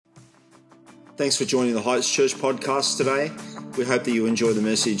Thanks for joining the Heights Church podcast today. We hope that you enjoy the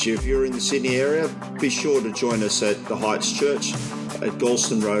message. If you're in the Sydney area, be sure to join us at the Heights Church at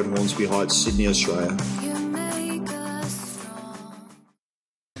Galston Road, Hornsby Heights, Sydney, Australia.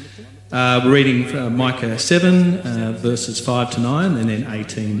 We're reading from Micah 7, verses 5 to 9, and then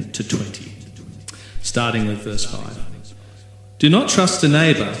 18 to 20. Starting with verse 5. Do not trust a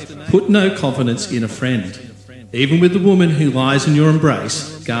neighbour, put no confidence in a friend. Even with the woman who lies in your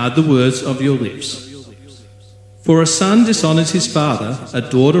embrace, guard the words of your lips. For a son dishonours his father, a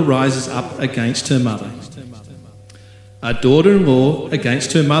daughter rises up against her mother. A daughter-in-law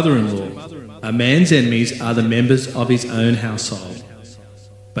against her mother-in-law. A man's enemies are the members of his own household.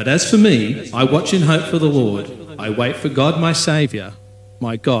 But as for me, I watch in hope for the Lord. I wait for God my Saviour.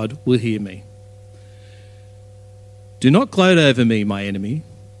 My God will hear me. Do not gloat over me, my enemy.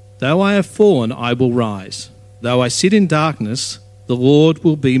 Though I have fallen, I will rise. Though I sit in darkness, the Lord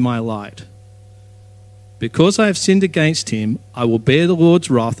will be my light. Because I have sinned against him, I will bear the Lord's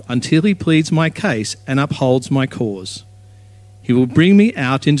wrath until he pleads my case and upholds my cause. He will bring me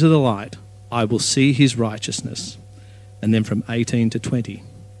out into the light. I will see his righteousness. And then from 18 to 20.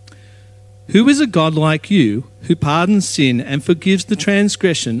 Who is a God like you, who pardons sin and forgives the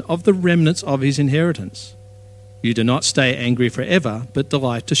transgression of the remnants of his inheritance? You do not stay angry forever, but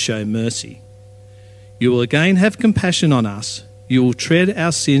delight to show mercy. You will again have compassion on us. You will tread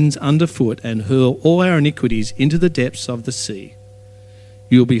our sins underfoot and hurl all our iniquities into the depths of the sea.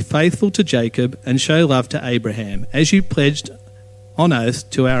 You will be faithful to Jacob and show love to Abraham, as you pledged on oath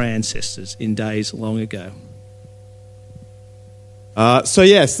to our ancestors in days long ago.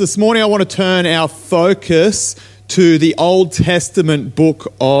 This morning I want to turn our focus to the Old Testament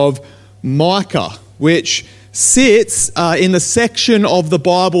book of Micah, which sits in the section of the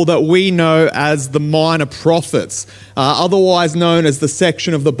Bible that we know as the Minor Prophets, otherwise known as the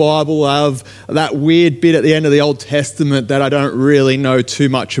section of the Bible of that weird bit at the end of the Old Testament that I don't really know too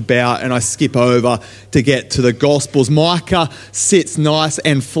much about and I skip over to get to the Gospels. Micah sits nice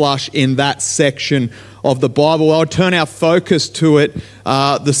and flush in that section of the Bible. I'll turn our focus to it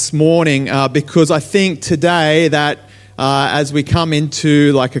this morning because I think today that as we come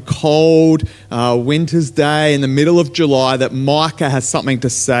into like a cold winter's day in the middle of July, that Micah has something to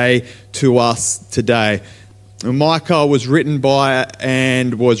say to us today. Micah was written by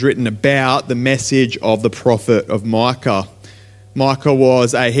and was written about the message of the prophet of Micah. Micah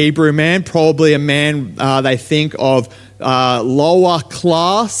was a Hebrew man, probably a man they think of lower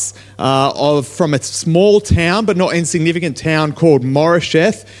class from a small town, but not insignificant town called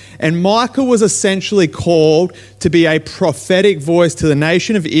Moresheth. And Micah was essentially called to be a prophetic voice to the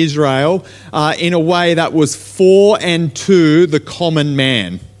nation of Israel in a way that was for and to the common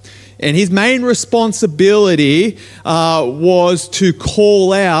man. And his main responsibility was to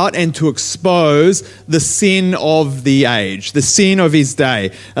call out and to expose the sin of the age, the sin of his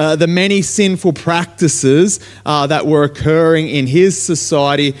day, the many sinful practices that were occurring in his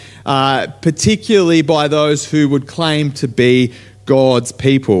society, particularly by those who would claim to be God's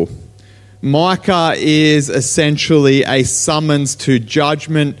people. Micah is essentially a summons to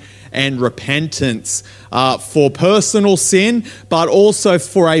judgment and repentance for personal sin, but also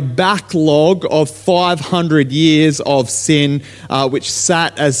for a backlog of 500 years of sin, which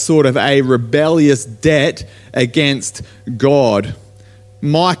sat as sort of a rebellious debt against God.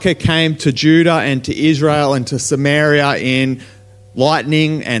 Micah came to Judah and to Israel and to Samaria in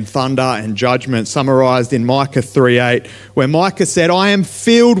lightning and thunder and judgment, summarized in Micah 3:8, where Micah said, I am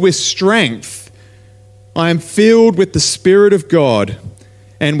filled with strength. I am filled with the Spirit of God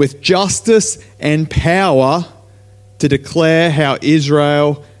and with justice and power to declare how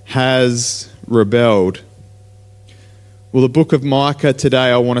Israel has rebelled. Well, the book of Micah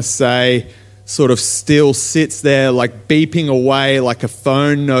today, I want to say, sort of still sits there like beeping away like a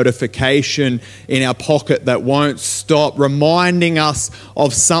phone notification in our pocket that won't stop, reminding us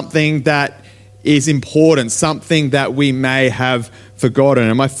of something that is important, something that we may have forgotten.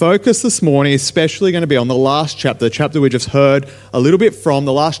 And my focus this morning is especially going to be on the last chapter, the chapter we just heard a little bit from,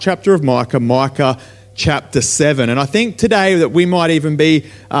 the last chapter of Micah, Micah chapter 7. And I think today that we might even be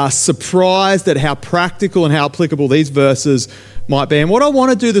surprised at how practical and how applicable these verses might be. And what I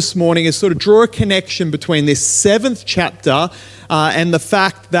want to do this morning is sort of draw a connection between this 7th chapter and the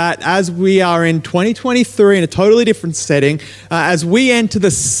fact that as we are in 2023 in a totally different setting, as we enter the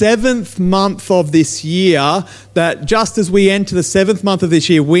 7th month of this year, that just as we enter the 7th month of this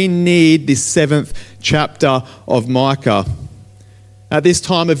year, we need this 7th chapter of Micah. At this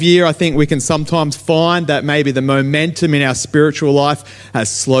time of year, I think we can sometimes find that maybe the momentum in our spiritual life has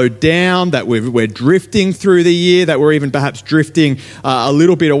slowed down, that we're drifting through the year, that we're even perhaps drifting a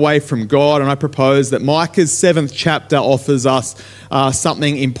little bit away from God. And I propose that Micah's 7th chapter offers us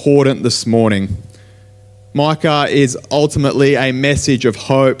something important this morning. Micah is ultimately a message of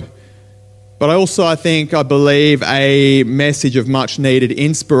hope, but I believe a message of much needed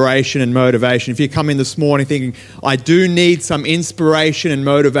inspiration and motivation. If you come in this morning thinking, I do need some inspiration and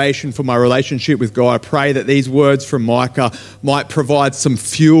motivation for my relationship with God, I pray that these words from Micah might provide some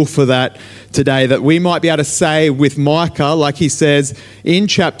fuel for that today, that we might be able to say with Micah, like he says in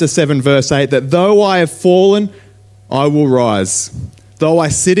chapter 7, verse 8, that though I have fallen, I will rise. Though I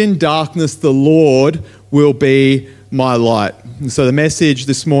sit in darkness, the Lord will be my light. And so the message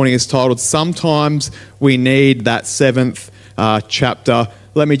this morning is titled, Sometimes We Need That 7th chapter.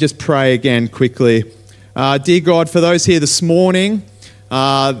 Let me just pray again quickly. Dear God, for those here this morning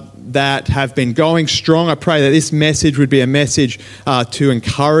that have been going strong, I pray that this message would be a message to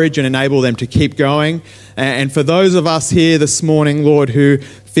encourage and enable them to keep going. And for those of us here this morning, Lord, who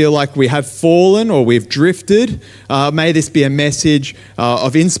feel like we have fallen or we've drifted, may this be a message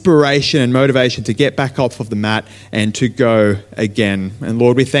of inspiration and motivation to get back off of the mat and to go again. And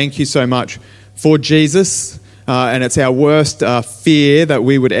Lord, we thank you so much for Jesus, and it's our worst fear that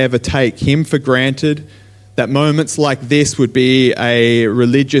we would ever take him for granted, that moments like this would be a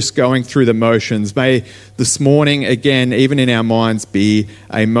religious going through the motions. May this morning, again, even in our minds, be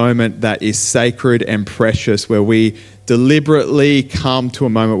a moment that is sacred and precious, where we deliberately come to a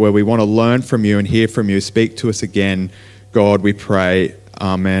moment where we want to learn from you and hear from you. Speak to us again, God, we pray.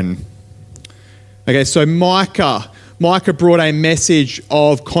 Amen. Okay, so Micah brought a message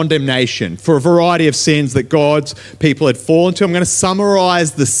of condemnation for a variety of sins that God's people had fallen to. I'm going to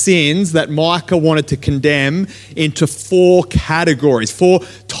summarize the sins that Micah wanted to condemn into 4 categories, 4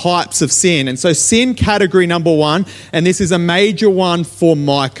 types of sin. And so sin category number 1, and this is a major one for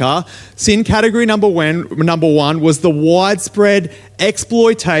Micah, sin category number one was the widespread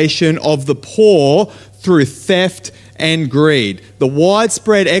exploitation of the poor through theft and greed. The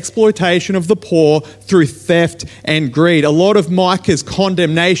widespread exploitation of the poor through theft and greed. A lot of Micah's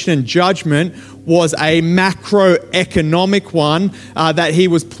condemnation and judgment was a macroeconomic one that he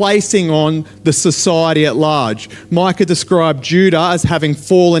was placing on the society at large. Micah described Judah as having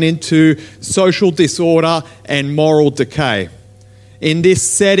fallen into social disorder and moral decay. In this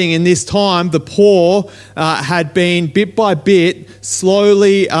setting, in this time, the poor had been bit by bit,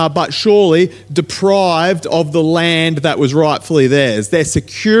 slowly but surely, deprived of the land that was rightfully theirs. Their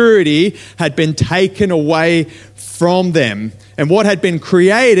security had been taken away from them. And what had been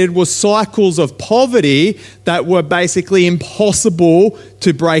created was cycles of poverty that were basically impossible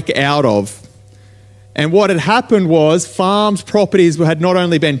to break out of. And what had happened was farms, properties had not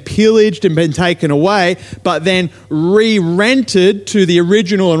only been pillaged and been taken away, but then re-rented to the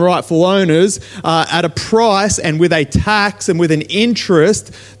original and rightful owners at a price and with a tax and with an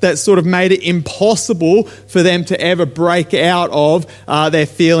interest that sort of made it impossible for them to ever break out of their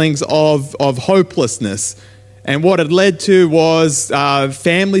feelings of hopelessness. And what it led to was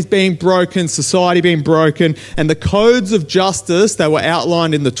families being broken, society being broken, and the codes of justice that were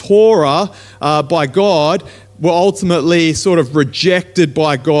outlined in the Torah by God were ultimately sort of rejected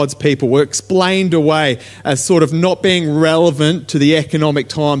by God's people, were explained away as sort of not being relevant to the economic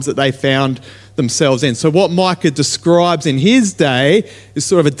times that they found themselves in. So what Micah describes in his day is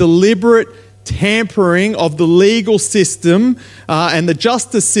sort of a deliberate tampering of the legal system and the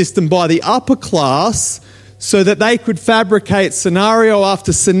justice system by the upper class, so that they could fabricate scenario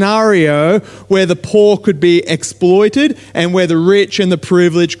after scenario where the poor could be exploited and where the rich and the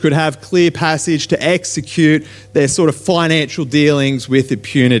privileged could have clear passage to execute their sort of financial dealings with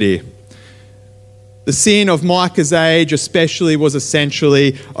impunity. The sin of Micah's age especially was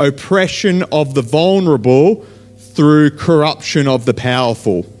essentially oppression of the vulnerable through corruption of the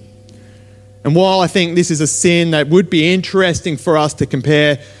powerful. And while I think this is a sin that would be interesting for us to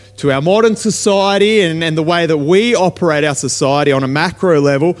compare to our modern society and the way that we operate our society on a macro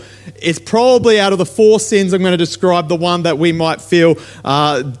level, it's probably out of the 4 sins I'm going to describe the one that we might feel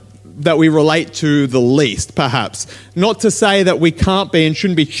that we relate to the least, perhaps. Not to say that we can't be and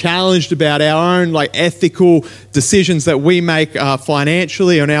shouldn't be challenged about our own ethical decisions that we make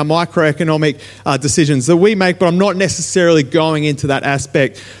financially and our microeconomic decisions that we make, but I'm not necessarily going into that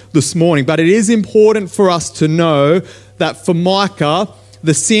aspect this morning. But it is important for us to know that for Micah,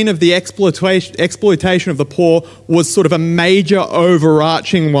 the sin of the exploitation of the poor was sort of a major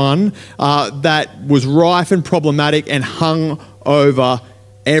overarching one that was rife and problematic and hung over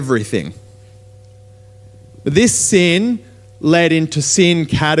everything. This sin led into sin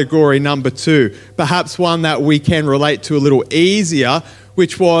category number 2, perhaps one that we can relate to a little easier,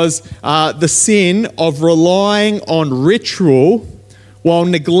 which was the sin of relying on ritual while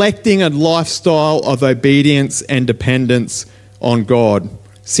neglecting a lifestyle of obedience and dependence on God.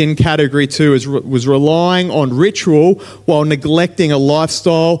 Sin category 2 was relying on ritual while neglecting a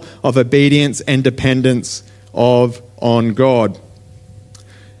lifestyle of obedience and dependence on God.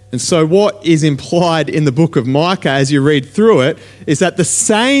 And so what is implied in the book of Micah as you read through it is that the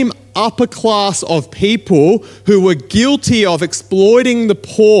same upper class of people who were guilty of exploiting the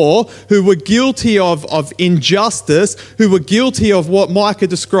poor, who were guilty of injustice, who were guilty of what Micah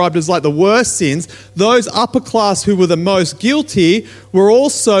described as like the worst sins, those upper class who were the most guilty were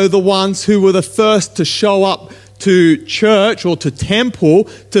also the ones who were the first to show up to church or to temple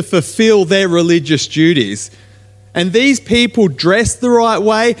to fulfill their religious duties. And these people dressed the right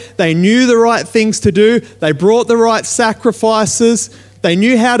way, they knew the right things to do, they brought the right sacrifices, they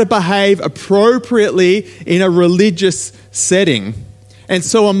knew how to behave appropriately in a religious setting. And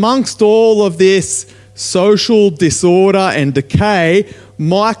so amongst all of this social disorder and decay,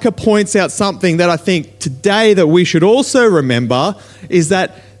 Micah points out something that I think today that we should also remember is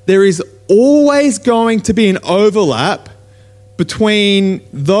that there is always going to be an overlap between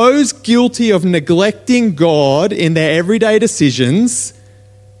those guilty of neglecting God in their everyday decisions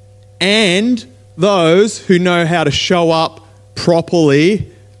and those who know how to show up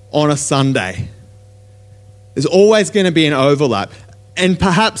properly on a Sunday. There's always going to be an overlap. And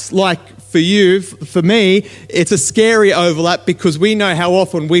perhaps like for you, for me, it's a scary overlap because we know how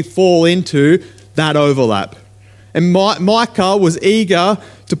often we fall into that overlap. And Micah was eager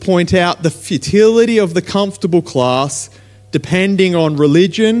to point out the futility of the comfortable class depending on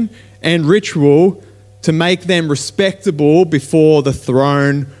religion and ritual to make them respectable before the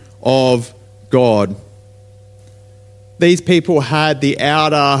throne of God. These people had the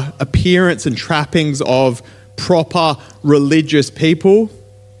outer appearance and trappings of proper religious people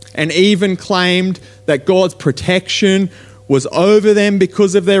and even claimed that God's protection was over them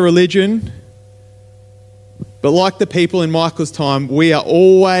because of their religion. But like the people in Micah's time, we are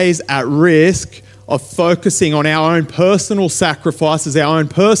always at risk of focusing on our own personal sacrifices, our own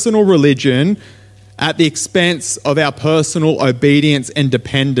personal religion, at the expense of our personal obedience and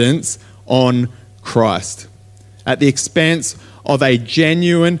dependence on Christ, at the expense of a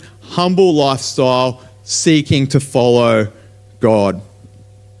genuine, humble lifestyle seeking to follow God.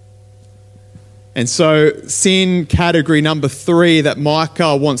 And so sin category number 3 that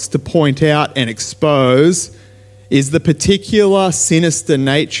Micah wants to point out and expose is the particular sinister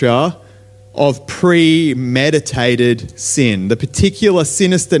nature of premeditated sin, the particular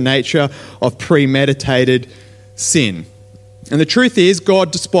sinister nature of premeditated sin. And the truth is,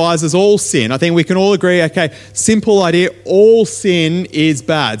 God despises all sin. I think we can all agree, okay, simple idea, all sin is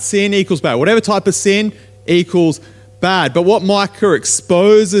bad. Sin equals bad. Whatever type of sin equals bad. But what Micah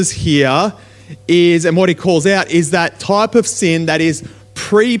exposes here is, and what he calls out, is that type of sin that is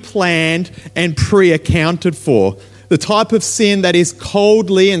pre-planned and pre-accounted for. The type of sin that is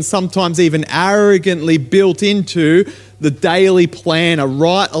coldly and sometimes even arrogantly built into the daily planner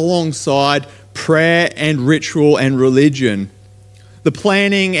right alongside prayer and ritual and religion. The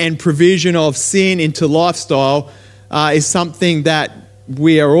planning and provision of sin into lifestyle is something that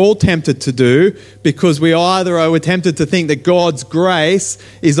we are all tempted to do because we're tempted to think that God's grace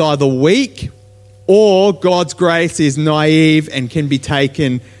is either weak or God's grace is naive and can be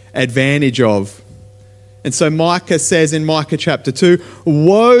taken advantage of. And so Micah says in Micah chapter 2,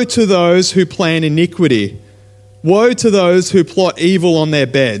 woe to those who plan iniquity. Woe to those who plot evil on their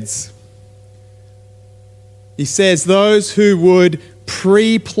beds. He says those who would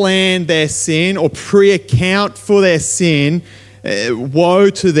pre-plan their sin or pre-account for their sin, woe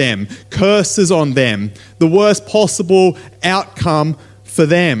to them, curses on them, the worst possible outcome for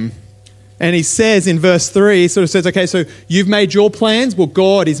them. And he says in verse 3, he sort of says, okay, so you've made your plans. Well,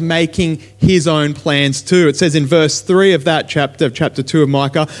 God is making his own plans too. It says in verse 3 of that chapter 2 of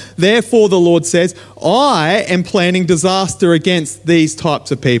Micah, therefore the Lord says, I am planning disaster against these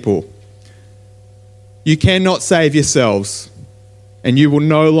types of people. You cannot save yourselves, and you will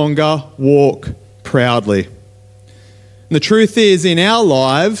no longer walk proudly. And the truth is, in our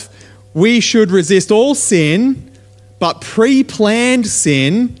life, we should resist all sin, but pre-planned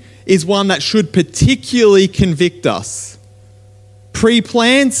sin is one that should particularly convict us.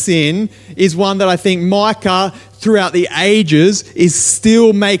 Pre-planned sin is one that I think Micah, throughout the ages, is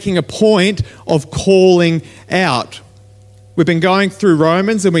still making a point of calling out. We've been going through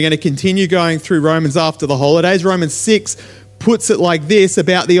Romans and we're going to continue going through Romans after the holidays. Romans 6 puts it like this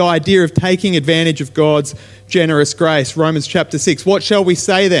about the idea of taking advantage of God's generous grace. Romans chapter 6. What shall we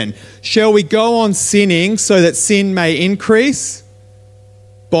say then? Shall we go on sinning so that sin may increase?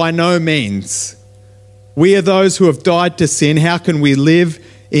 By no means. We are those who have died to sin. How can we live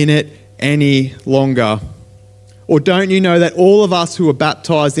in it any longer? Or don't you know that all of us who were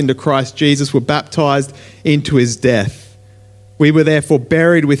baptized into Christ Jesus were baptized into his death? We were therefore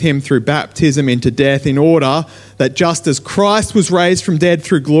buried with him through baptism into death, in order that just as Christ was raised from dead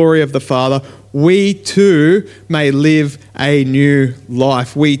through glory of the Father, we too may live a new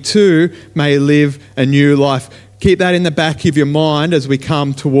life. We too may live a new life. Keep that in the back of your mind as we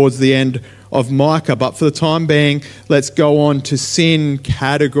come towards the end of Micah. But for the time being, let's go on to sin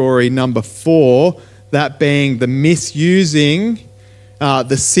category number 4, that being the misusing,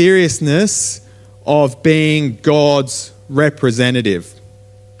 the seriousness of being God's representative.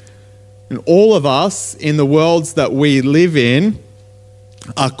 And all of us in the worlds that we live in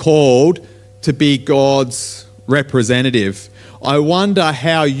are called to be God's representative. I wonder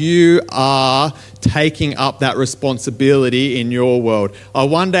how you are taking up that responsibility in your world. I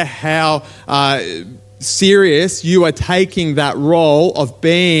wonder how serious you are taking that role of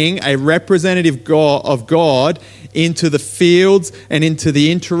being a representative of God into the fields and into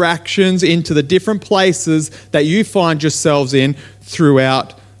the interactions, into the different places that you find yourselves in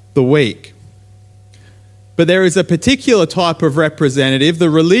throughout the week. But there is a particular type of representative, the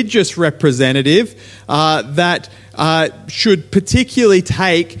religious representative, that should particularly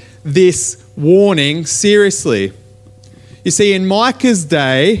take this warning seriously. You see, in Micah's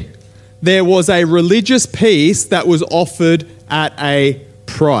day, there was a religious piece that was offered at a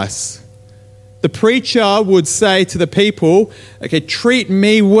price. The preacher would say to the people, okay, treat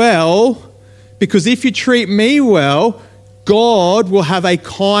me well, because if you treat me well, God will have a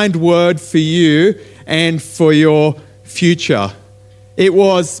kind word for you and for your future. It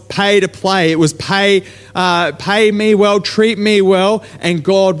was pay to play. It was pay me well, treat me well, and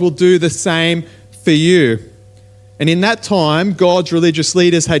God will do the same for you. And in that time, God's religious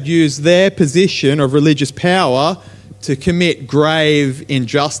leaders had used their position of religious power to commit grave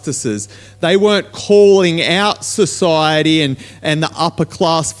injustices. They weren't calling out society and the upper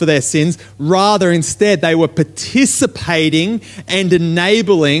class for their sins. Rather, instead, they were participating and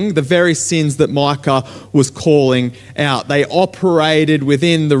enabling the very sins that Micah was calling out. They operated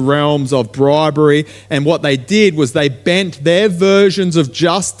within the realms of bribery, and what they did was they bent their versions of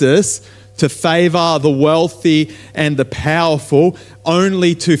justice to favour the wealthy and the powerful,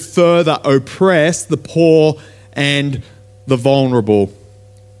 only to further oppress the poor and the vulnerable.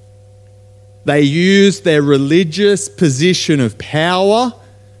 They used their religious position of power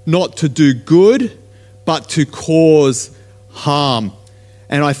not to do good, but to cause harm.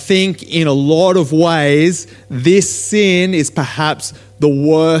 And I think in a lot of ways, this sin is perhaps the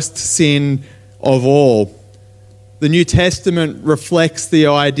worst sin of all. The New Testament reflects the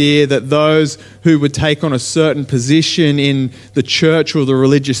idea that those who would take on a certain position in the church or the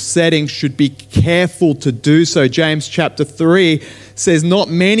religious setting should be careful to do so. James chapter 3 says, "Not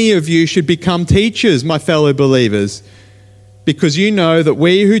many of you should become teachers, my fellow believers, because you know that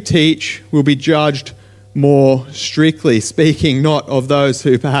we who teach will be judged more strictly." Speaking not of those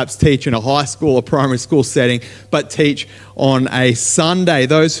who perhaps teach in a high school or primary school setting, but teach on a Sunday.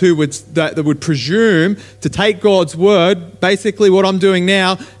 Those who would presume to take God's word, basically what I'm doing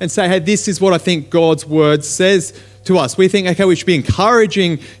now, and say, hey, this is what I think God's word says to us. We think, okay, we should be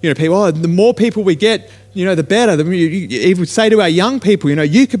encouraging, people. Oh, the more people we get, the better. You would say to our young people,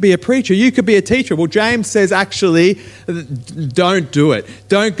 you could be a preacher, you could be a teacher. Well, James says, actually, don't do it.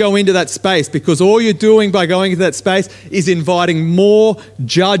 Don't go into that space, because all you're doing by going into that space is inviting more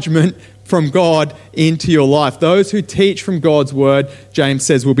judgment from God into your life. Those who teach from God's word, James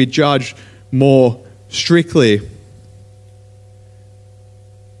says, will be judged more strictly.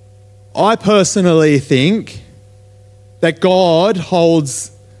 I personally think that God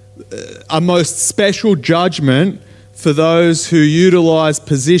holds a most special judgment for those who utilize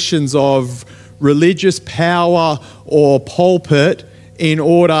positions of religious power or pulpit in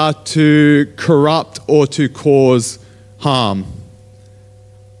order to corrupt or to cause harm.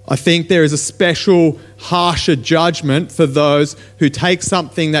 I think there is a special harsher judgment for those who take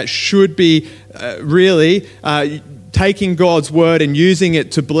something that should be taking God's word and using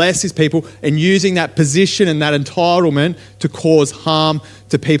it to bless his people, and using that position and that entitlement to cause harm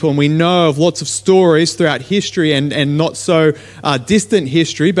to people. And we know of lots of stories throughout history and not so distant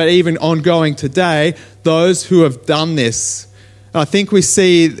history, but even ongoing today, those who have done this. And I think we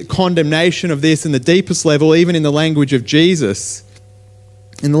see condemnation of this in the deepest level, even in the language of Jesus.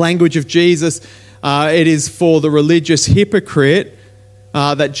 In the language of Jesus, it is for the religious hypocrite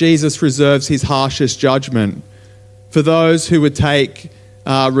that Jesus reserves his harshest judgment. For those who would take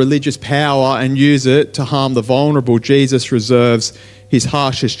religious power and use it to harm the vulnerable, Jesus reserves his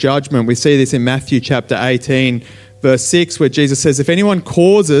harshest judgment. We see this in Matthew chapter 18, verse 6, where Jesus says, if anyone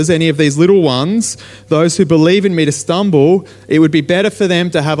causes any of these little ones, those who believe in me, to stumble, it would be better for them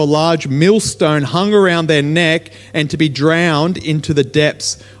to have a large millstone hung around their neck and to be drowned into the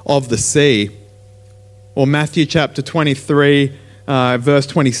depths of the sea. Or Matthew chapter 23, verse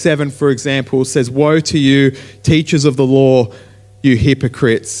 27, for example, says, woe to you, teachers of the law, you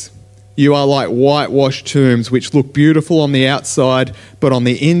hypocrites! You are like whitewashed tombs, which look beautiful on the outside, but on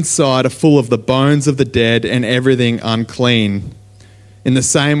the inside are full of the bones of the dead and everything unclean. In the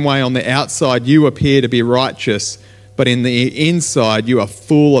same way, on the outside you appear to be righteous, but in the inside you are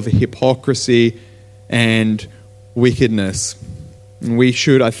full of hypocrisy and wickedness. And we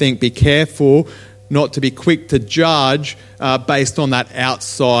should, I think, be careful not to be quick to judge based on that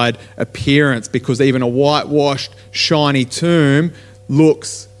outside appearance, because even a whitewashed, shiny tomb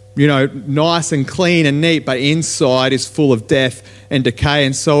looks nice and clean and neat, but inside is full of death and decay.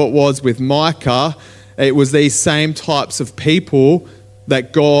 And so it was with Micah. It was these same types of people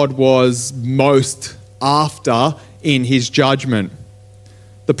that God was most after in his judgment.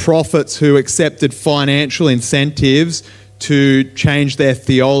 The prophets who accepted financial incentives to change their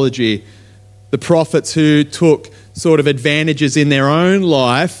theology. The prophets who took sort of advantages in their own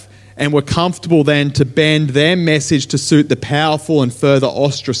life and were comfortable then to bend their message to suit the powerful and further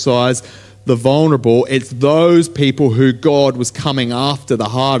ostracize the vulnerable. It's those people who God was coming after the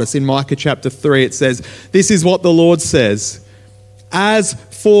hardest. In Micah chapter 3, it says, this is what the Lord says, as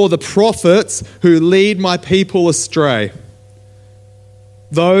for the prophets who lead my people astray,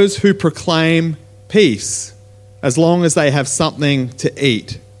 those who proclaim peace as long as they have something to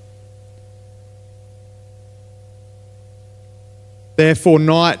eat. Therefore,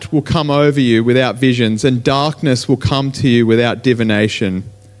 night will come over you without visions, and darkness will come to you without divination.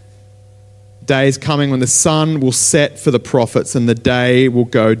 Day is coming when the sun will set for the prophets, and the day will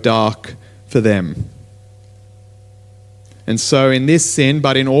go dark for them. And so in this sin,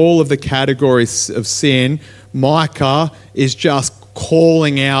 but in all of the categories of sin, Micah is just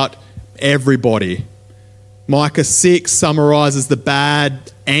calling out everybody. Micah 6 summarizes the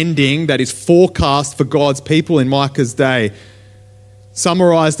bad ending that is forecast for God's people in Micah's day.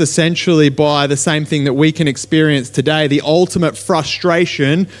 Summarized essentially by the same thing that we can experience today, the ultimate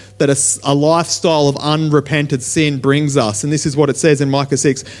frustration that a lifestyle of unrepented sin brings us. And this is what it says in Micah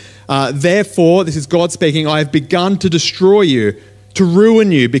 6. Therefore, this is God speaking, I have begun to destroy you, to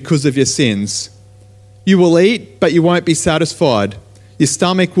ruin you because of your sins. You will eat, but you won't be satisfied. Your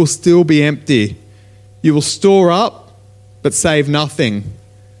stomach will still be empty. You will store up, but save nothing.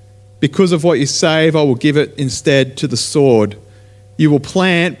 Because of what you save, I will give it instead to the sword. You will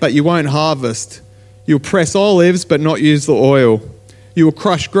plant, but you won't harvest. You will press olives, but not use the oil. You will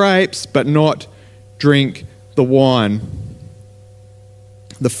crush grapes, but not drink the wine.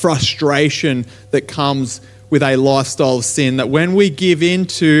 The frustration that comes with a lifestyle of sin, that when we give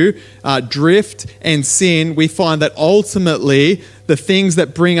into drift and sin, we find that ultimately the things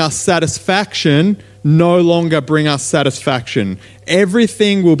that bring us satisfaction no longer bring us satisfaction.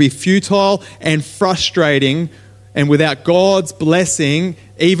 Everything will be futile and frustrating. And without God's blessing,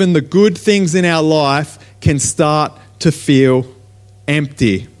 even the good things in our life can start to feel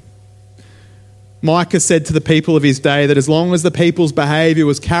empty. Micah said to the people of his day that as long as the people's behaviour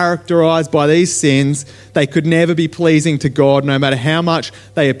was characterised by these sins, they could never be pleasing to God, no matter how much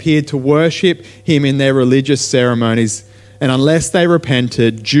they appeared to worship him in their religious ceremonies. And unless they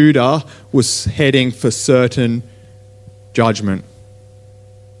repented, Judah was heading for certain judgment.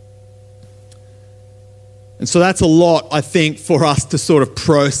 And so that's a lot, I think, for us to sort of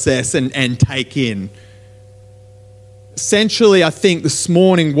process and take in. Essentially, I think this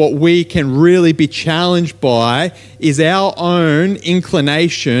morning what we can really be challenged by is our own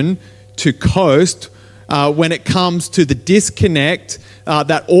inclination to coast when it comes to the disconnect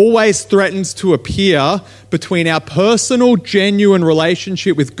that always threatens to appear between our personal, genuine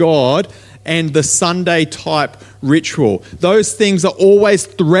relationship with God and the Sunday type ritual. Those things are always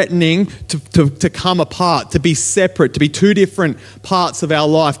threatening to come apart, to be separate, to be two different parts of our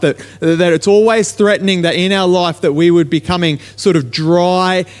life. That it's always threatening that in our life that we would becoming sort of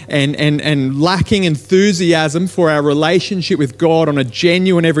dry and lacking enthusiasm for our relationship with God on a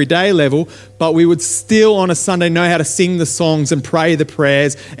genuine everyday level, but we would still on a Sunday know how to sing the songs and pray the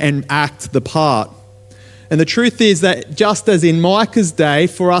prayers and act the part. And the truth is that just as in Micah's day,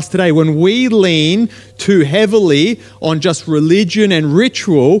 for us today, when we lean too heavily on just religion and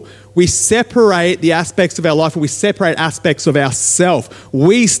ritual, we separate the aspects of our life, or we separate aspects of ourself.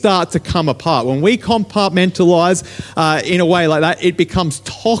 We start to come apart. When we compartmentalize in a way like that, it becomes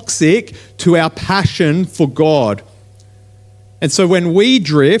toxic to our passion for God. And so when we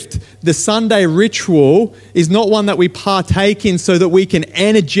drift, the Sunday ritual is not one that we partake in so that we can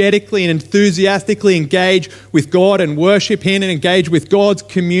energetically and enthusiastically engage with God and worship Him and engage with God's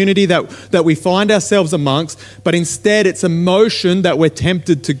community that we find ourselves amongst, but instead it's a motion that we're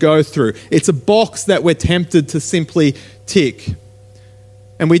tempted to go through. It's a box that we're tempted to simply tick.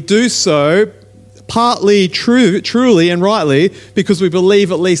 And we do so partly truly and rightly because we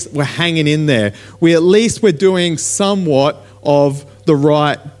believe at least we're hanging in there. We're doing somewhat of the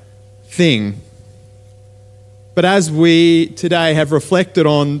right thing. But as we today have reflected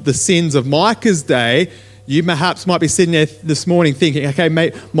on the sins of Micah's day, you perhaps might be sitting there this morning thinking, okay,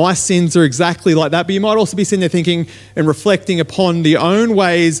 mate, my sins are exactly like that. But you might also be sitting there thinking and reflecting upon the own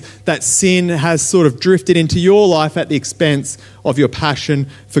ways that sin has sort of drifted into your life at the expense of your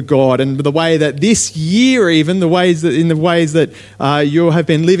passion for God. And the way that this year even, in the ways that you have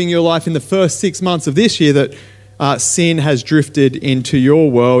been living your life in the first 6 months of this year, that sin has drifted into your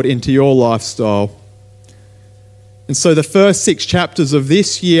world, into your lifestyle. And so the first 6 chapters of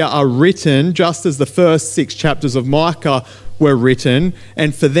this year are written just as the first 6 chapters of Micah were written.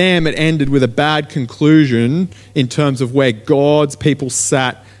 And for them, it ended with a bad conclusion in terms of where God's people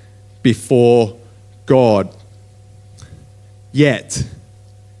sat before God. Yet,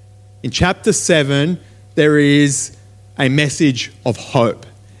 in chapter 7, there is a message of hope.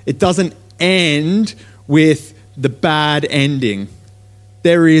 It doesn't end with the bad ending.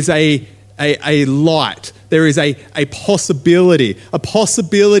 There is a light. There is a possibility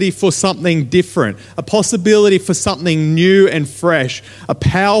for something different, a possibility for something new and fresh, a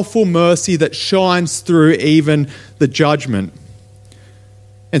powerful mercy that shines through even the judgment.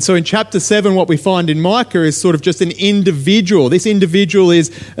 And so in chapter 7, what we find in Micah is sort of just an individual. This individual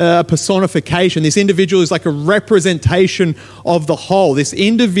is a personification. This individual is like a representation of the whole. This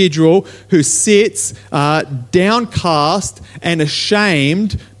individual who sits downcast and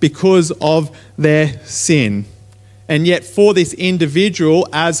ashamed because of their sin. And yet for this individual,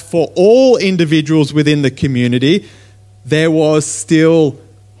 as for all individuals within the community, there was still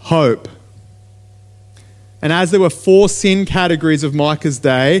hope. And as there were 4 sin categories of Micah's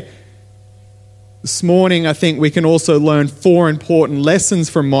day, this morning I think we can also learn 4 important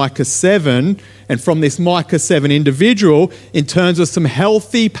lessons from Micah 7 and from this Micah 7 individual in terms of some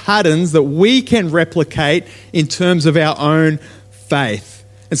healthy patterns that we can replicate in terms of our own faith.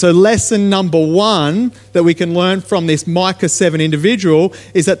 And so lesson number 1 that we can learn from this Micah 7 individual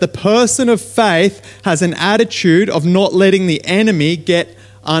is that the person of faith has an attitude of not letting the enemy get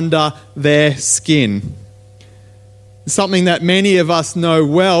under their skin. Something that many of us know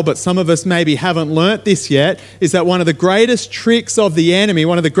well, but some of us maybe haven't learnt this yet, is that one of the greatest tricks of the enemy,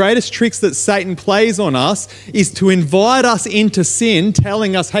 one of the greatest tricks that Satan plays on us is to invite us into sin,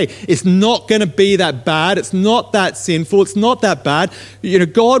 telling us, hey, it's not going to be that bad, it's not that sinful, it's not that bad,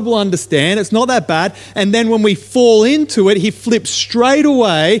 God will understand, it's not that bad. And then when we fall into it, he flips straight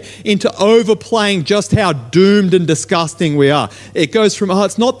away into overplaying just how doomed and disgusting we are. It goes from,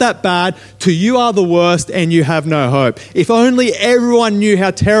 it's not that bad, to you are the worst and you have no hope. If only everyone knew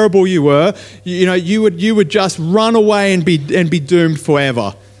how terrible you were, you would just run away and be doomed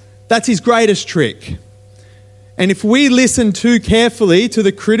forever. That's his greatest trick. And if we listen too carefully to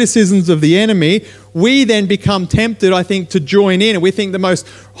the criticisms of the enemy, we then become tempted, I think, to join in. And we think the most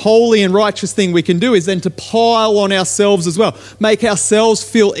holy and righteous thing we can do is then to pile on ourselves as well, make ourselves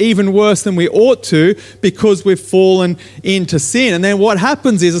feel even worse than we ought to because we've fallen into sin. And then what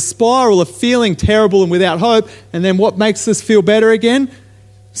happens is a spiral of feeling terrible and without hope. And then what makes us feel better again?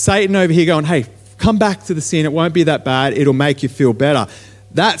 Satan over here going, hey, come back to the sin. It won't be that bad. It'll make you feel better.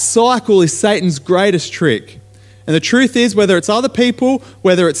 That cycle is Satan's greatest trick. And the truth is, whether it's other people,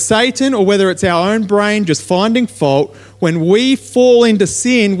 whether it's Satan, or whether it's our own brain just finding fault, when we fall into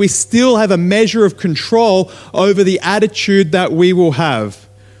sin, we still have a measure of control over the attitude that we will have.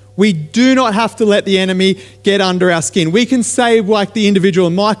 We do not have to let the enemy get under our skin. We can say, like the individual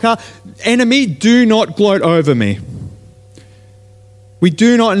in Micah, enemy, do not gloat over me. We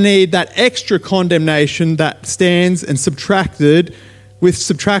do not need that extra condemnation that stands and subtracted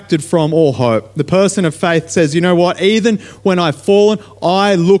from all hope. The person of faith says, you know what, even when I've fallen,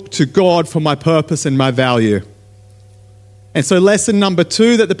 I look to God for my purpose and my value. And so lesson number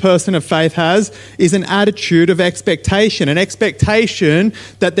 2 that the person of faith has is an attitude of expectation, an expectation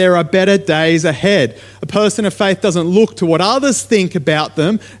that there are better days ahead. A person of faith doesn't look to what others think about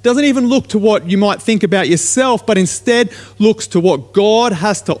them, doesn't even look to what you might think about yourself, but instead looks to what God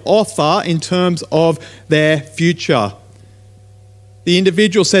has to offer in terms of their future. The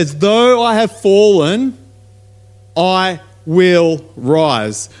individual says, though I have fallen, I will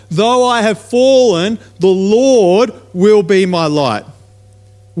rise. Though I have fallen, the Lord will be my light.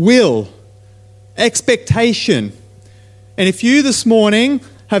 Will. Expectation. And if you this morning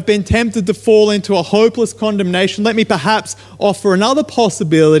have been tempted to fall into a hopeless condemnation, let me perhaps offer another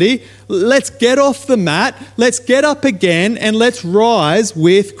possibility. Let's get off the mat, let's get up again, and let's rise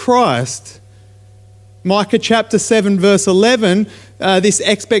with Christ. Micah chapter 7 verse 11, this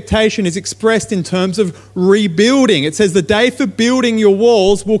expectation is expressed in terms of rebuilding. It says the day for building your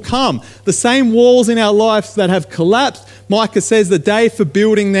walls will come. The same walls in our lives that have collapsed, Micah says the day for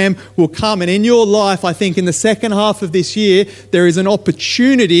building them will come. And in your life, I think in the second half of this year, there is an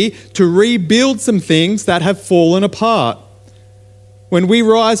opportunity to rebuild some things that have fallen apart. When we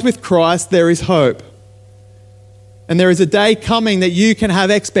rise with Christ, there is hope. And there is a day coming that you can have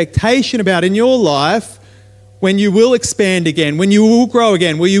expectation about in your life when you will expand again, when you will grow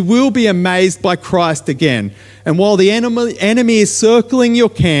again, where you will be amazed by Christ again. And while the enemy is circling your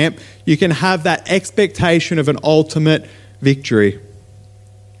camp, you can have that expectation of an ultimate victory.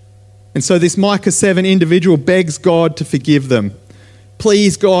 And so this Micah 7 individual begs God to forgive them.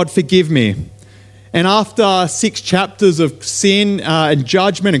 Please, God, forgive me. And after 6 chapters of sin and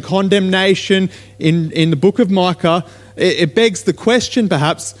judgment and condemnation in the book of Micah, it begs the question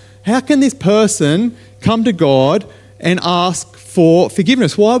perhaps, how can this person come to God and ask for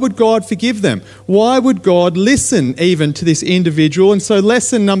forgiveness? Why would God forgive them? Why would God listen even to this individual? And so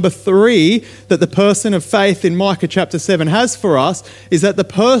lesson number 3 that the person of faith in Micah chapter 7 has for us is that the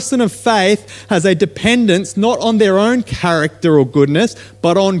person of faith has a dependence not on their own character or goodness,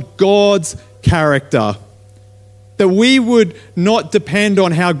 but on God's character. That we would not depend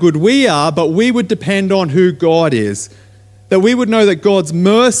on how good we are, but we would depend on who God is. That we would know that God's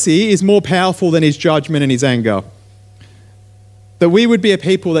mercy is more powerful than his judgment and his anger. That we would be a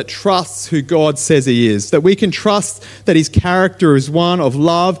people that trusts who God says he is. That we can trust that his character is one of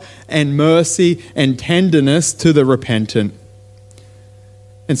love and mercy and tenderness to the repentant.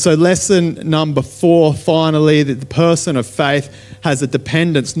 And so lesson number 4, finally, that the person of faith has a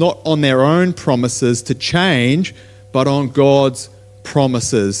dependence not on their own promises to change, but on God's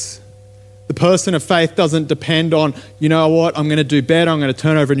promises. The person of faith doesn't depend on, you know what, I'm going to do better, I'm going to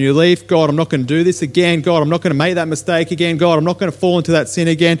turn over a new leaf. God, I'm not going to do this again. God, I'm not going to make that mistake again. God, I'm not going to fall into that sin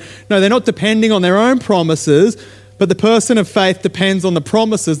again. No, they're not depending on their own promises, but the person of faith depends on the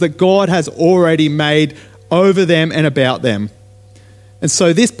promises that God has already made over them and about them. And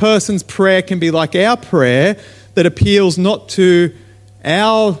so this person's prayer can be like our prayer that appeals not to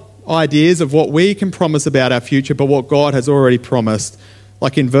our ideas of what we can promise about our future, but what God has already promised.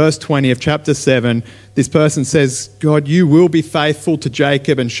 Like in verse 20 of chapter 7, this person says, God, you will be faithful to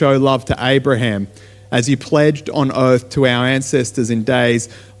Jacob and show love to Abraham, as you pledged on oath to our ancestors in days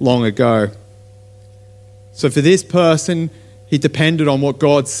long ago. So for this person, he depended on what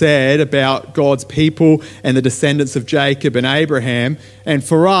God said about God's people and the descendants of Jacob and Abraham. And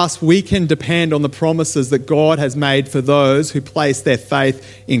for us, we can depend on the promises that God has made for those who place their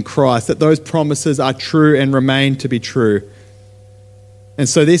faith in Christ, that those promises are true and remain to be true. And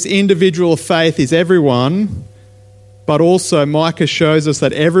so this individual of faith is everyone, but also Micah shows us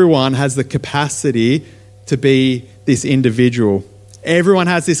that everyone has the capacity to be this individual. Everyone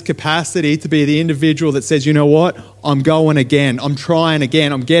has this capacity to be the individual that says, you know what, I'm going again, I'm trying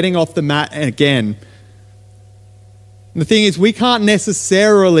again, I'm getting off the mat again. And the thing is, we can't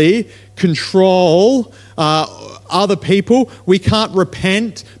necessarily control other people. We can't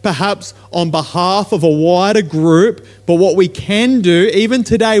repent perhaps on behalf of a wider group, but what we can do, even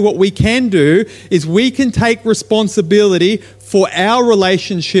today, what we can do is we can take responsibility for our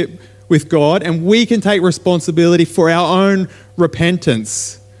relationship with God, and we can take responsibility for our own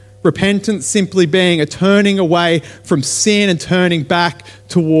repentance. Repentance simply being a turning away from sin and turning back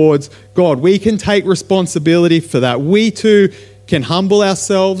towards God. We can take responsibility for that. We too can humble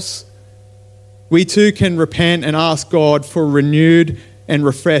ourselves. We too can repent and ask God for renewed and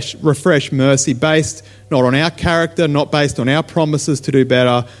refresh mercy based not on our character, not based on our promises to do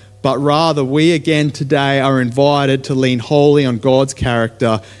better, but rather we again today are invited to lean wholly on God's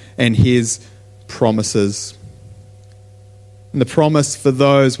character and his promises. And the promise for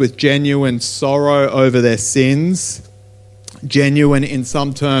those with genuine sorrow over their sins, genuine in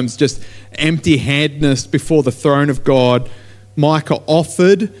some terms just empty-handedness before the throne of God, Micah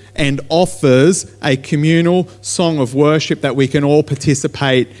offered and offers a communal song of worship that we can all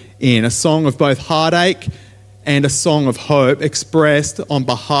participate in, a song of both heartache and a song of hope expressed on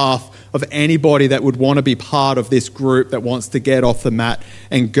behalf of anybody that would want to be part of this group that wants to get off the mat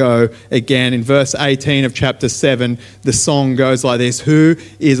and go again. In verse 18 of chapter 7, the song goes like this: "Who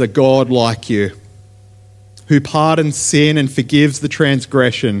is a God like you, who pardons sin and forgives the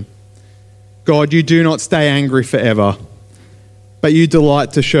transgression? God, you do not stay angry forever, but you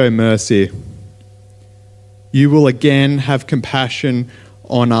delight to show mercy. You will again have compassion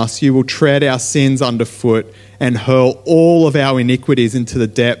on us. You will tread our sins underfoot and hurl all of our iniquities into the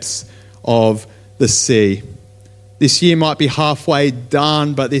depths of the sea." This year might be halfway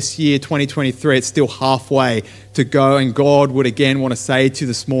done, but this year, 2023, it's still halfway to go. And God would again want to say to you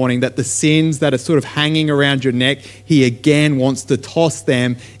this morning that the sins that are sort of hanging around your neck, he again wants to toss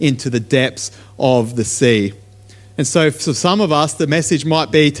them into the depths of the sea. And so for some of us, the message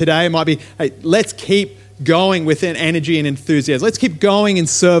might be today, hey, let's keep going with an energy and enthusiasm. Let's keep going in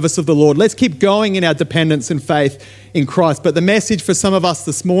service of the Lord. Let's keep going in our dependence and faith in Christ. But the message for some of us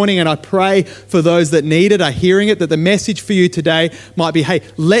this morning, and I pray for those that need it, are hearing it, that the message for you today might be, hey,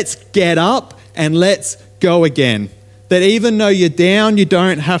 let's get up and let's go again. That even though you're down, you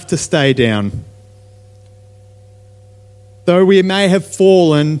don't have to stay down. Though we may have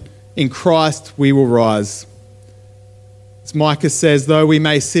fallen, in Christ we will rise. As Micah says, though we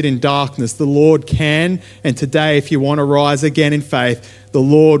may sit in darkness, the Lord can. And today, if you want to rise again in faith, the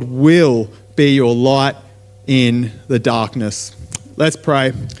Lord will be your light in the darkness. Let's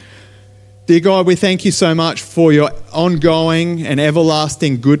pray. Dear God, we thank you so much for your ongoing and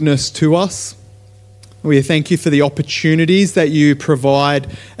everlasting goodness to us. We thank you for the opportunities that you provide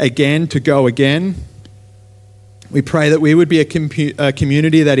again to go again. We pray that we would be a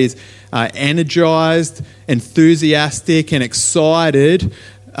community that is energized, enthusiastic, and excited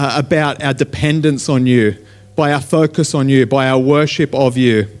about our dependence on you, by our focus on you, by our worship of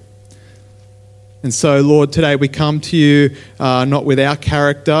you. And so, Lord, today we come to you not with our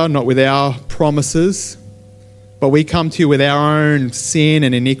character, not with our promises, but we come to you with our own sin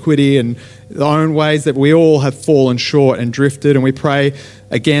and iniquity and our own ways that we all have fallen short and drifted. And we pray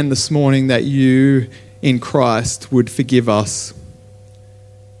again this morning that you in Christ would forgive us.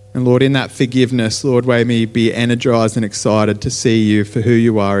 And Lord, in that forgiveness, Lord, may we be energized and excited to see you for who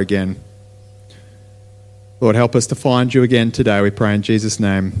you are again. Lord, help us to find you again today, we pray in Jesus'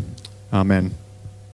 name. Amen.